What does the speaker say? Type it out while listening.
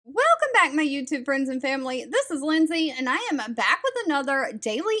back, my YouTube friends and family. This is Lindsay, and I am back with another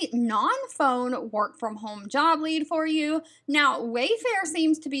daily non-phone work from home job lead for you. Now, Wayfair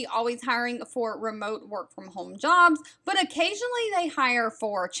seems to be always hiring for remote work from home jobs, but occasionally they hire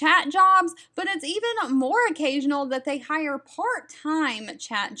for chat jobs, but it's even more occasional that they hire part-time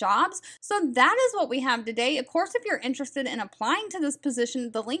chat jobs. So that is what we have today. Of course, if you're interested in applying to this position,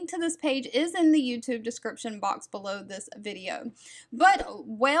 the link to this page is in the YouTube description box below this video. But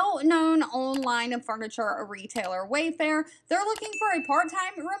well-known online furniture retailer Wayfair, they're looking for a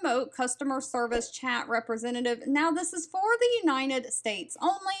part-time remote customer service chat representative. Now, this is for the United States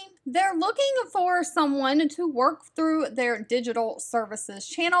only. They're looking for someone to work through their digital services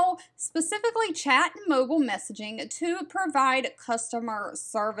channel, specifically chat and mobile messaging, to provide customer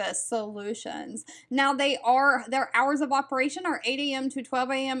service solutions. Now, their hours of operation are 8 a.m. to 12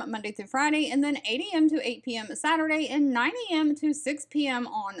 a.m. Monday through Friday, and then 8 a.m. to 8 p.m. Saturday, and 9 a.m. to 6 p.m.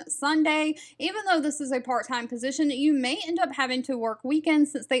 on Sunday. Even though this is a part-time position, you may end up having to work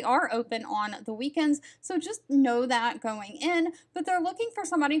weekends since they are open on the weekends, so just know that going in. But they're looking for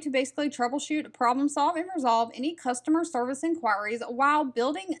somebody to basically troubleshoot, problem solve, and resolve any customer service inquiries while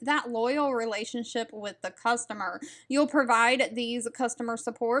building that loyal relationship with the customer. You'll provide these customer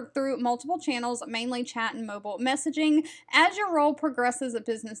support through multiple channels, mainly chat and mobile messaging. As your role progresses at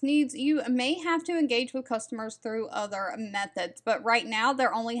business needs, you may have to engage with customers through other methods, but right now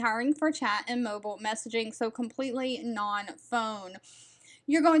they're only hiring for chat and mobile messaging, so completely non-phone.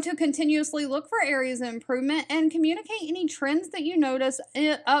 You're going to continuously look for areas of improvement and communicate any trends that you notice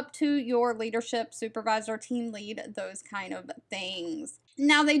up to your leadership, supervisor, team lead, those kind of things.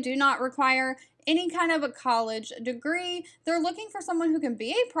 Now, they do not require any kind of a college degree. They're looking for someone who can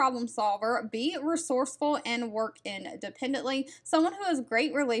be a problem solver, be resourceful, and work independently. Someone who has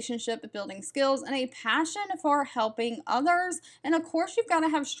great relationship building skills and a passion for helping others. And of course, you've got to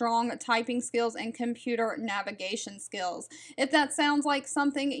have strong typing skills and computer navigation skills. If that sounds like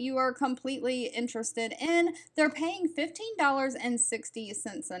something you are completely interested in, they're paying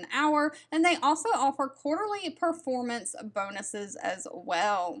 $15.60 an hour, and they also offer quarterly performance bonuses as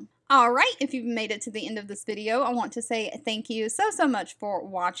well. All right, if you've made it to the end of this video, I want to say thank you so much for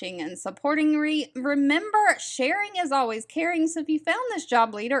watching and supporting. Remember, sharing is always caring, so if you found this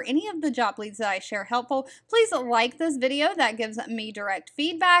job lead or any of the job leads that I share helpful, please like this video. That gives me direct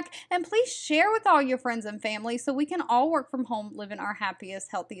feedback, and please share with all your friends and family so we can all work from home, living our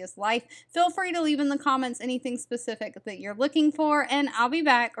happiest, healthiest life. Feel free to leave in the comments anything specific that you're looking for, and I'll be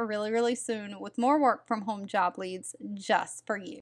back really soon with more work from home job leads just for you.